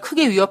안정을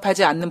크게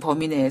위협하지 않는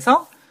범위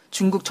내에서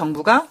중국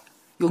정부가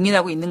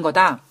용인하고 있는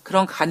거다.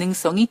 그런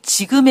가능성이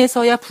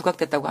지금에서야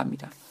부각됐다고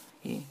합니다.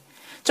 예.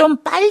 좀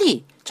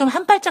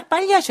한 발짝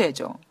빨리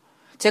하셔야죠.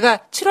 제가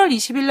 7월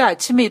 20일 날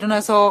아침에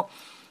일어나서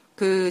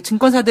그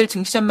증권사들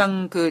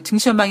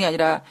증시전망이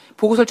아니라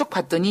보고서를 쭉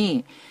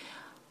봤더니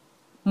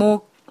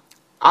뭐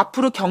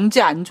앞으로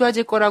경제 안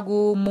좋아질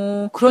거라고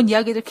뭐 그런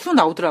이야기들 계속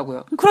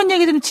나오더라고요. 그런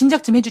얘기들은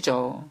진작 좀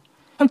해주죠.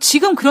 그럼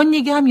지금 그런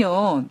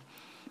얘기하면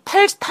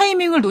팔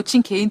타이밍을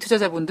놓친 개인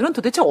투자자분들은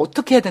도대체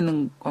어떻게 해야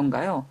되는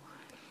건가요?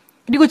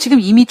 그리고 지금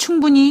이미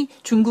충분히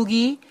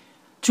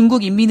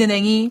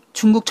중국인민은행이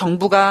중국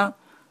정부가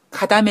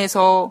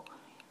가담해서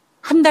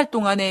한 달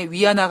동안에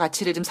위안화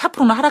가치를 좀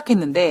 4%나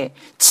하락했는데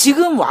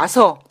지금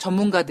와서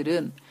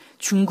전문가들은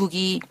중국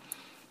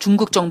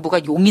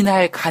정부가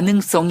용인할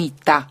가능성이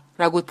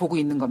있다라고 보고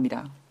있는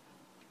겁니다.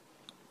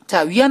 자,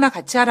 위안화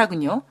가치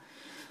하락은요.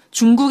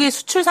 중국의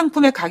수출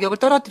상품의 가격을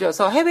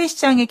떨어뜨려서 해외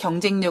시장의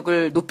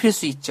경쟁력을 높일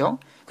수 있죠.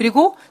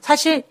 그리고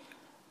사실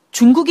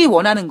중국이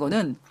원하는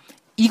거는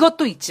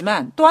이것도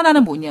있지만 또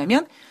하나는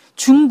뭐냐면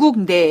중국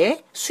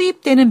내에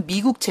수입되는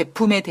미국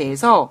제품에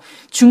대해서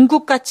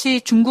중국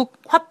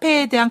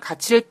화폐에 대한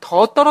가치를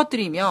더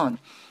떨어뜨리면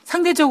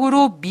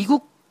상대적으로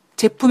미국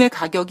제품의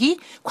가격이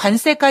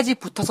관세까지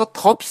붙어서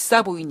더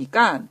비싸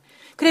보이니까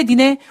그래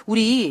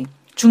우리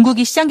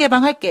중국이 시장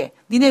개방할게.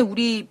 니네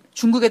우리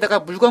중국에다가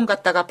물건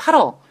갖다가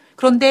팔어.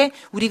 그런데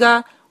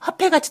우리가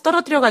화폐 가치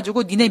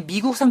떨어뜨려가지고 니네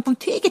미국 상품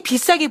되게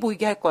비싸게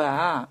보이게 할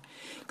거야.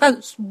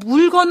 그러니까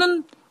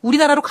물건은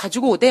우리나라로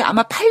가지고 오되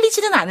아마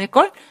팔리지는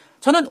않을걸?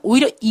 저는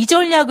오히려 이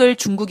전략을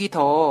중국이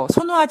더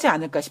선호하지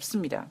않을까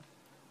싶습니다.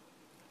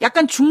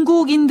 약간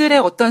중국인들의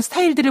어떤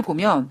스타일들을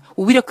보면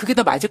오히려 그게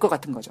더 맞을 것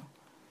같은 거죠.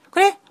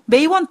 그래,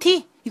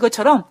 메이원티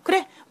이것처럼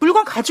그래,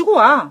 물건 가지고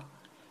와.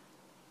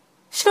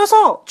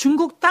 실어서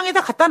중국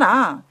땅에다 갖다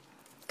놔.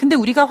 근데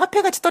우리가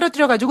화폐 가치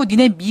떨어뜨려가지고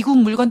니네 미국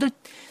물건들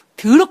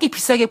더럽게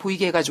비싸게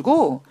보이게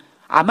해가지고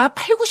아마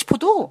팔고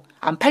싶어도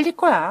안 팔릴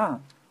거야.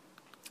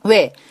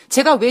 왜?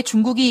 제가 왜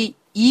중국이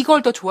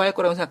이걸 더 좋아할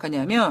거라고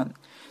생각하냐면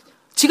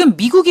지금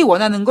미국이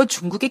원하는 건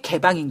중국의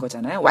개방인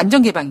거잖아요.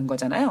 완전 개방인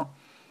거잖아요.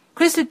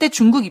 그랬을 때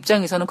중국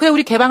입장에서는 그래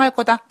우리 개방할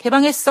거다.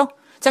 개방했어.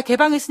 자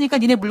개방했으니까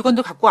니네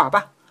물건도 갖고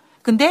와봐.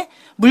 근데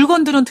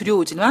물건들은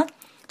들여오지만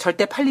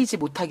절대 팔리지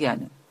못하게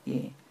하는.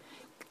 예.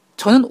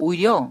 저는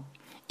오히려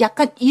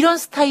약간 이런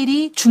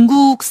스타일이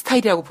중국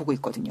스타일이라고 보고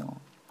있거든요.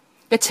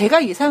 그러니까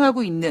제가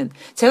예상하고 있는,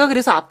 제가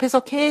그래서 앞에서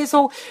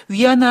계속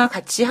위안화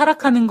가치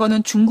하락하는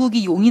거는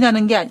중국이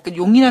용인하는 게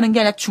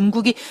아니라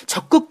중국이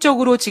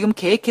적극적으로 지금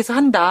계획해서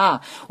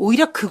한다.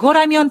 오히려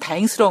그거라면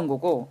다행스러운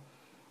거고,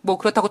 뭐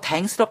그렇다고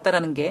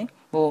다행스럽다라는 게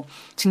뭐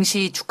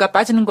증시 주가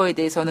빠지는 거에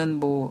대해서는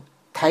뭐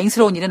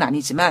다행스러운 일은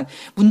아니지만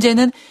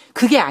문제는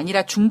그게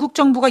아니라 중국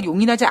정부가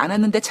용인하지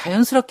않았는데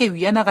자연스럽게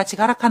위안화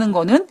가치가 하락하는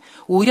거는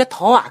오히려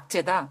더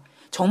악재다.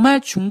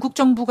 정말 중국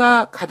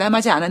정부가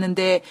가담하지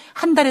않았는데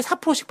한 달에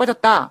 4%씩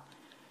빠졌다.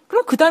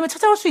 그럼 그 다음에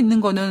찾아올 수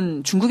있는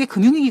거는 중국의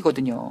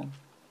금융위기거든요.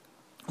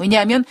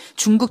 왜냐하면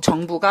중국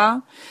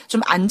정부가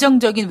좀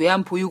안정적인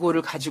외환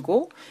보유고를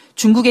가지고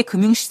중국의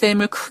금융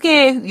시스템을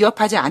크게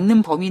위협하지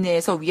않는 범위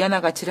내에서 위안화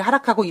가치를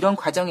하락하고 이런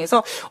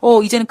과정에서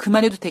이제는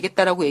그만해도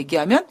되겠다라고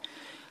얘기하면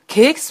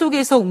계획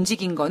속에서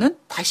움직인 거는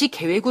다시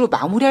계획으로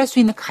마무리할 수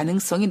있는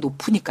가능성이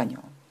높으니까요.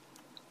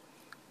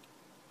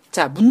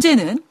 자,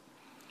 문제는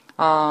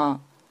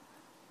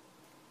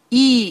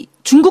이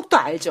중국도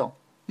알죠.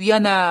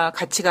 위안화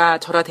가치가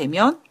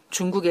절하되면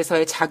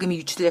중국에서의 자금이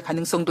유출될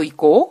가능성도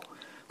있고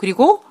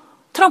그리고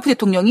트럼프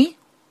대통령이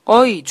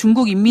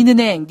중국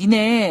인민은행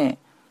니네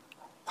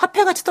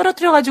화폐 가치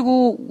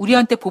떨어뜨려가지고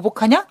우리한테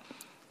보복하냐?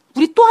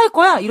 우리 또 할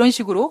거야. 이런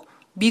식으로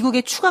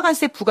미국의 추가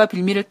관세 부과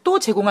빌미를 또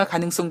제공할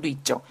가능성도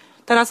있죠.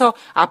 따라서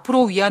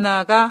앞으로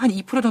위안화가 한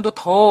 2% 정도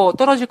더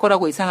떨어질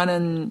거라고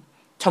예상하는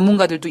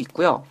전문가들도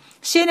있고요.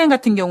 CNN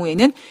같은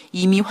경우에는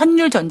이미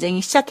환율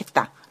전쟁이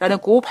시작했다라는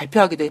거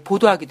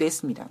보도하기도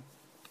했습니다.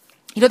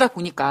 이러다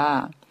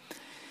보니까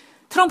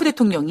트럼프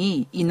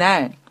대통령이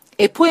이날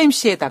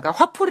FOMC에다가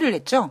화풀이를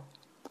했죠.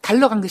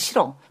 달러 강세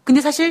싫어. 근데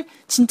사실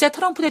진짜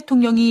트럼프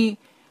대통령이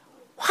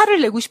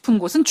화를 내고 싶은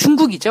곳은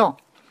중국이죠.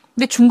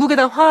 근데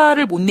중국에다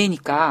화를 못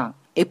내니까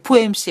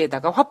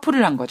FOMC에다가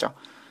화풀이를 한 거죠.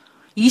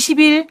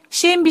 20일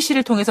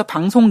CNBC를 통해서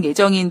방송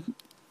예정인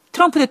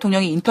트럼프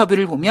대통령의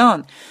인터뷰를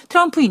보면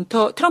트럼프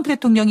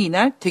대통령이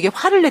이날 되게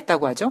화를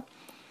냈다고 하죠.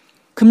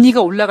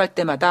 금리가 올라갈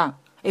때마다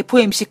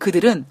FOMC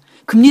그들은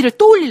금리를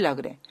또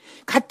올리려고 그래.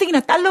 가뜩이나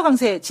달러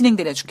강세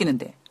진행되냐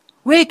죽겠는데.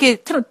 왜 이렇게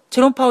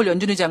제롬 파월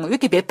연준 의장은 왜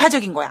이렇게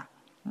매파적인 거야?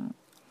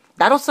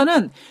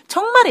 나로서는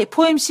정말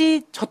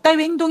FOMC 저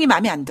따위 행동이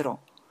마음에 안 들어.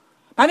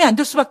 마음에 안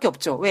들 수밖에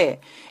없죠.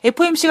 왜?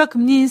 FOMC가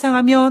금리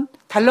인상하면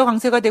달러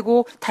강세가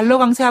되고 달러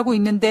강세하고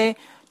있는데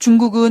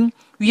중국은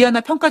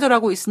위안화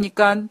평가절하고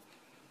있으니까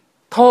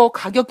더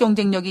가격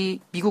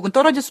경쟁력이 미국은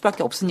떨어질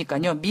수밖에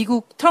없으니까요.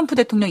 미국 트럼프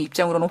대통령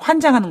입장으로는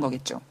환장하는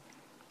거겠죠.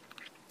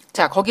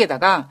 자,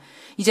 거기에다가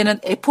이제는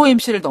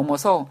FOMC를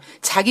넘어서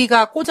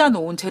자기가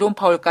꽂아놓은 제롬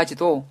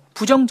파월까지도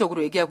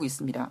부정적으로 얘기하고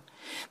있습니다.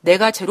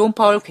 내가 제롬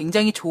파월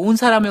굉장히 좋은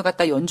사람을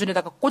갖다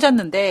연준에다가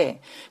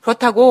꽂았는데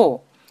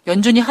그렇다고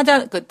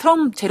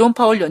제롬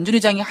파월 연준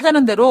의장이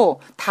하자는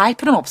대로 다 할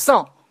필요는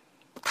없어.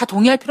 다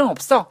동의할 필요는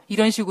없어.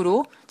 이런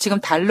식으로 지금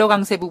달러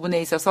강세 부분에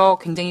있어서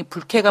굉장히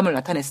불쾌감을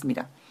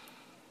나타냈습니다.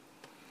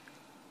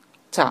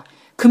 자,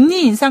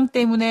 금리 인상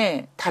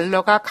때문에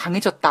달러가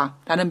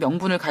강해졌다라는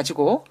명분을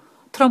가지고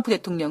트럼프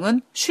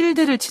대통령은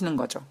쉴드를 치는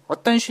거죠.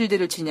 어떤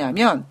쉴드를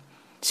치냐면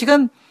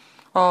지금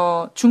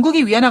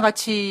중국이 위안화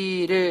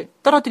가치를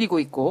떨어뜨리고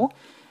있고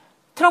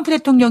트럼프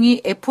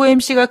대통령이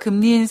FOMC가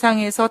금리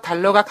인상해서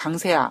달러가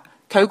강세야.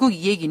 결국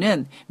이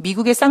얘기는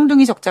미국의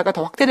쌍둥이 적자가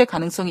더 확대될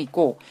가능성이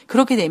있고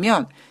그렇게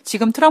되면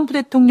지금 트럼프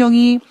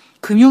대통령이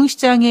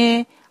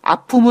금융시장의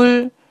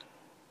아픔을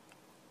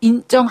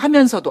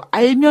인정하면서도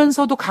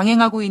알면서도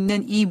강행하고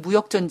있는 이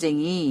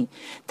무역전쟁이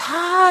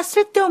다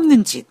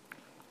쓸데없는 짓.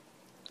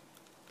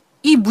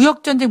 이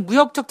무역전쟁,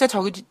 무역적자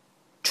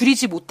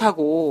줄이지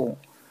못하고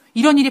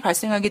이런 일이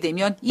발생하게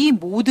되면 이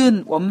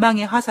모든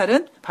원망의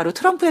화살은 바로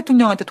트럼프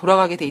대통령한테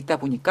돌아가게 돼 있다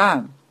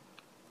보니까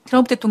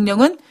트럼프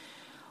대통령은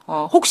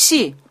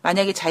혹시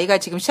만약에 자기가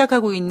지금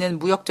시작하고 있는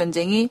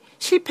무역전쟁이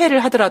실패를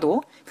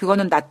하더라도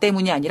그거는 나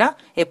때문이 아니라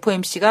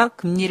FOMC가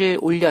금리를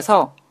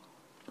올려서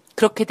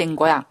그렇게 된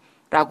거야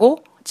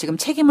라고 지금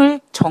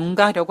책임을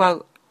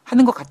전가하려고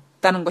하는 것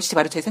같다는 것이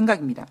바로 제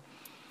생각입니다.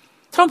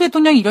 트럼프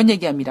대통령이 이런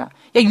얘기합니다.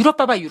 야, 유럽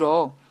봐봐,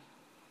 유럽.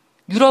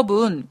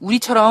 유럽은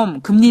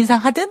우리처럼 금리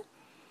인상하든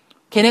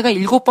걔네가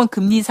 7번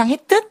금리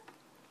인상했든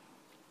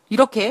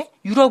이렇게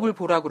유럽을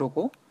보라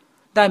그러고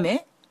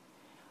그다음에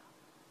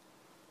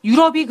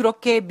유럽이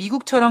그렇게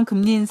미국처럼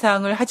금리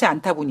인상을 하지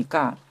않다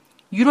보니까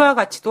유로화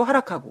가치도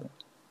하락하고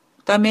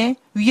그다음에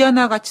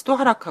위안화 가치도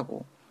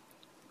하락하고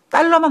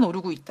달러만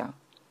오르고 있다.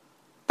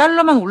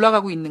 달러만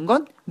올라가고 있는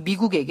건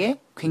미국에게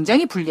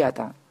굉장히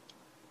불리하다.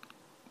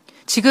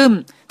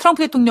 지금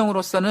트럼프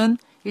대통령으로서는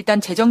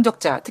일단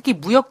재정적자, 특히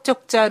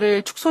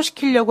무역적자를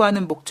축소시키려고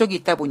하는 목적이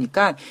있다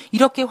보니까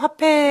이렇게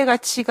화폐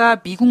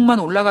가치가 미국만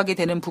올라가게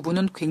되는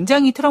부분은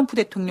굉장히 트럼프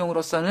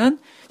대통령으로서는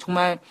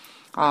정말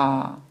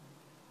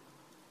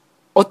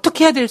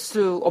어떻게 해야 될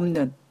수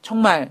없는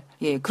정말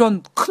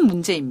그런 큰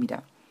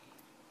문제입니다.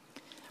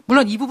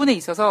 물론 이 부분에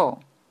있어서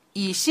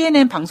이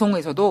CNN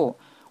방송에서도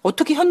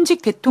어떻게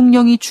현직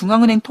대통령이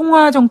중앙은행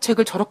통화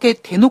정책을 저렇게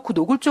대놓고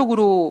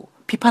노골적으로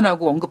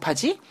비판하고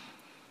언급하지?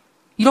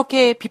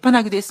 이렇게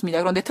비판하기도 했습니다.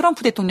 그런데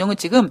트럼프 대통령은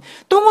지금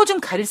똥오줌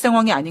가릴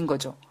상황이 아닌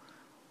거죠.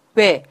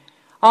 왜?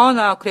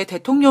 나 그래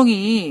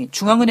대통령이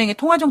중앙은행의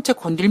통화정책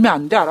건들면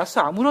안 돼.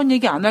 알았어. 아무런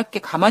얘기 안 할게.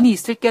 가만히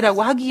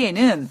있을게라고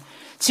하기에는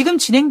지금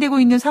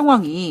진행되고 있는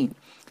상황이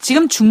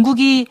지금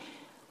중국이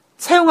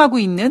사용하고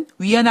있는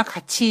위안화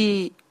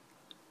가치가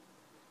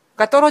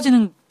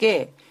떨어지는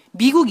게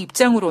미국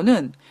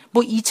입장으로는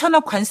뭐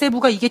 2천억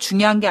관세부가 이게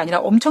중요한 게 아니라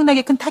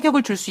엄청나게 큰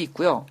타격을 줄 수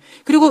있고요.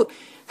 그리고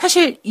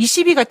사실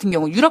ECB 같은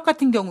경우, 유럽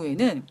같은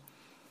경우에는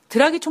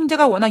드라기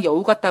총재가 워낙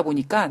여우 같다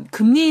보니까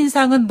금리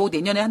인상은 뭐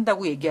내년에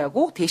한다고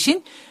얘기하고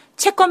대신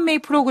채권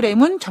매입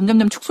프로그램은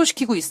점점점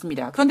축소시키고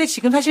있습니다. 그런데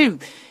지금 사실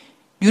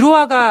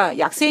유로화가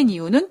약세인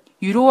이유는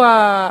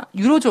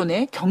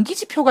유로존의 경기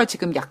지표가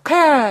지금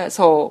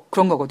약해서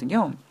그런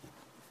거거든요.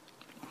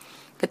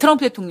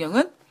 트럼프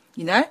대통령은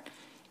이날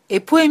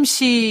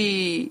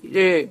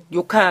FOMC를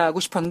욕하고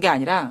싶은 게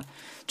아니라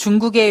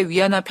중국의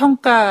위안화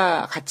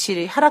평가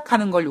가치를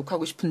하락하는 걸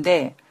욕하고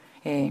싶은데,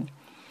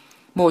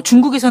 뭐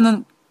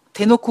중국에서는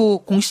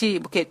대놓고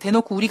이렇게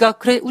대놓고 우리가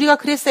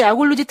그랬어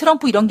약올르지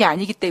트럼프 이런 게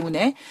아니기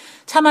때문에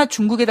차마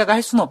중국에다가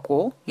할 수는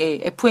없고,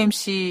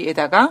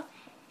 FOMC에다가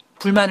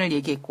불만을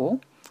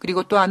얘기했고,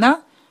 그리고 또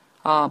하나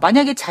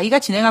만약에 자기가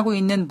진행하고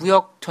있는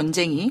무역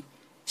전쟁이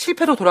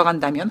실패로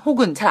돌아간다면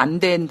혹은 잘 안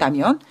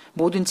된다면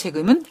모든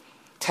책임은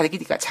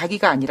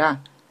자기가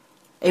아니라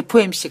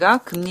FOMC가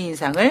금리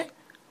인상을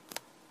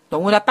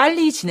너무나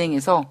빨리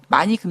진행해서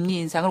많이 금리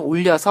인상을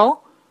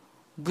올려서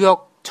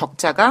무역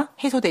적자가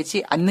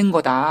해소되지 않는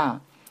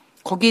거다.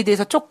 거기에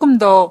대해서 조금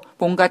더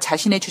뭔가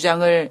자신의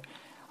주장을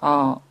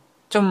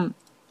좀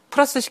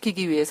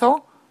플러스시키기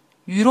위해서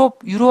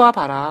유로화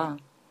봐라.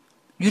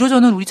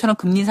 유로존은 우리처럼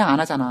금리 인상 안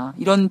하잖아.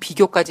 이런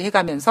비교까지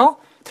해가면서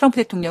트럼프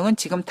대통령은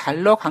지금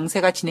달러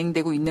강세가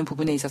진행되고 있는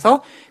부분에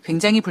있어서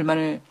굉장히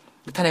불만을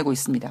나타내고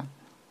있습니다.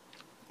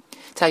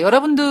 자,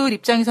 여러분들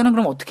입장에서는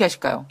그럼 어떻게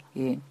하실까요?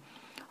 예.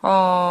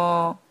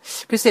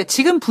 글쎄,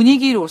 지금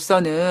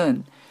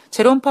분위기로서는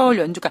제롬 파월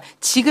연주가,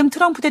 지금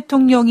트럼프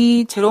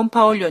대통령이 제롬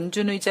파월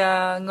연준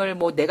의장을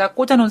뭐 내가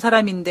꽂아놓은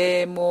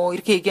사람인데 뭐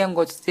이렇게 얘기한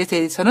것에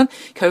대해서는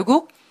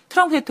결국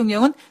트럼프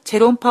대통령은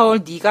제롬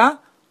파월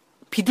네가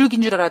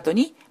비둘기인 줄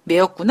알았더니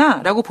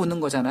매였구나라고 보는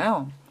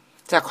거잖아요.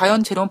 자,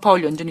 과연 제롬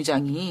파월 연준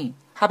의장이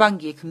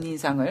하반기에 금리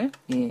인상을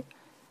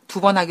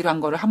 2번 하기로 한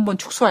거를 한 번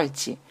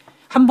축소할지,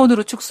 한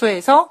번으로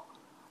축소해서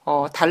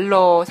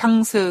달러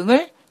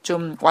상승을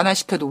좀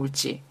완화시켜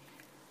놓을지.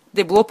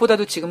 근데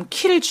무엇보다도 지금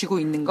키를 쥐고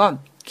있는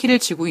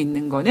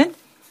거는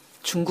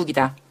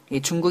중국이다.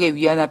 중국의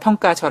위안화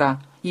평가 절하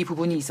이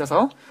부분이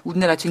있어서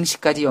우리나라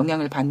증시까지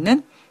영향을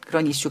받는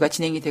그런 이슈가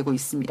진행이 되고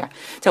있습니다.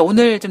 자,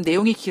 오늘 좀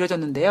내용이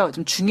길어졌는데요.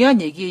 좀 중요한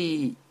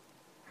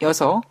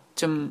얘기여서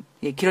좀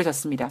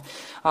길어졌습니다.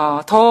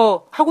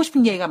 더 하고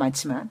싶은 얘기가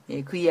많지만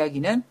그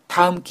이야기는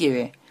다음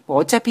기회에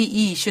어차피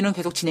이 이슈는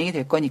계속 진행이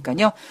될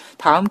거니까요.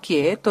 다음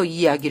기회에 또 이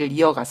이야기를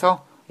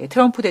이어가서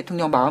트럼프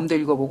대통령 마음도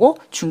읽어보고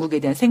중국에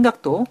대한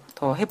생각도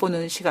더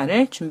해보는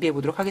시간을 준비해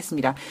보도록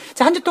하겠습니다.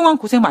 자, 한 주 동안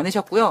고생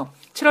많으셨고요.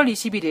 7월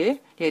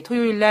 21일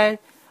토요일 날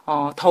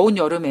더운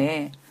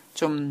여름에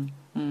좀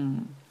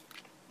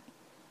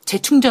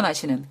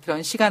재충전하시는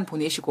그런 시간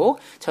보내시고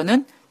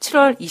저는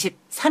 7월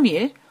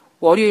 23일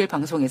월요일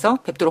방송에서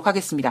뵙도록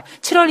하겠습니다.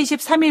 7월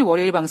 23일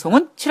월요일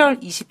방송은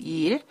 7월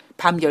 22일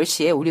밤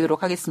 10시에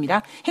올리도록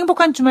하겠습니다.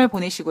 행복한 주말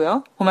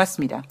보내시고요.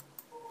 고맙습니다.